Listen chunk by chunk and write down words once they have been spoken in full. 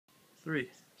Three.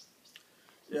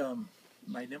 Um,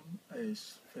 my name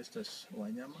is Festus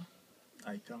Wanyama.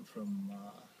 I come from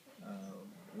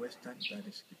Western, that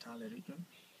is Kitale region.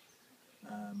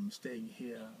 I'm staying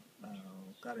here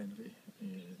currently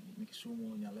in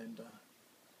Kisumu, Nyalenda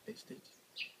Estate.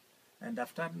 And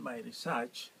I've done my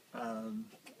research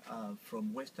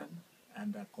from Western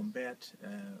and compared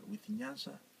with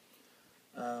Nyanza.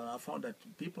 I found that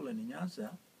people in Nyanza,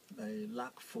 they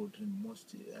lack food in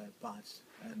most parts,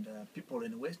 and people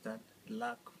in Western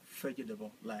lack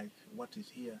vegetable like what is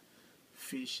here,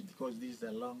 fish, because this is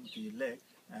along the lake.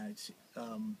 It's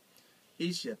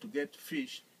easier to get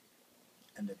fish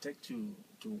and take to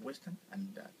Western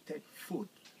and take food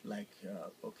like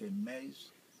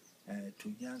maize to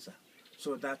Nyanza.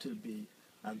 So that will be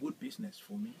a good business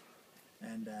for me,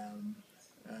 and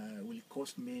will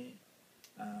cost me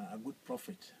a good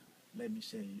profit. Let me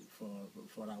say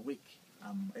for a week,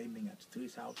 I'm aiming at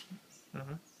 3,000.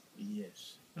 Uh-huh.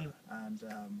 Yes, Uh, and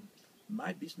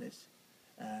my business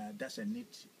doesn't need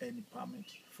any permit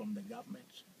from the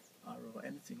government or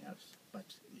anything else, but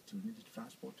it will need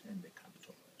transport and the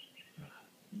capital.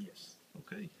 Yes.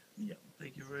 okay. Yeah.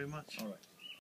 Thank you very much. All right.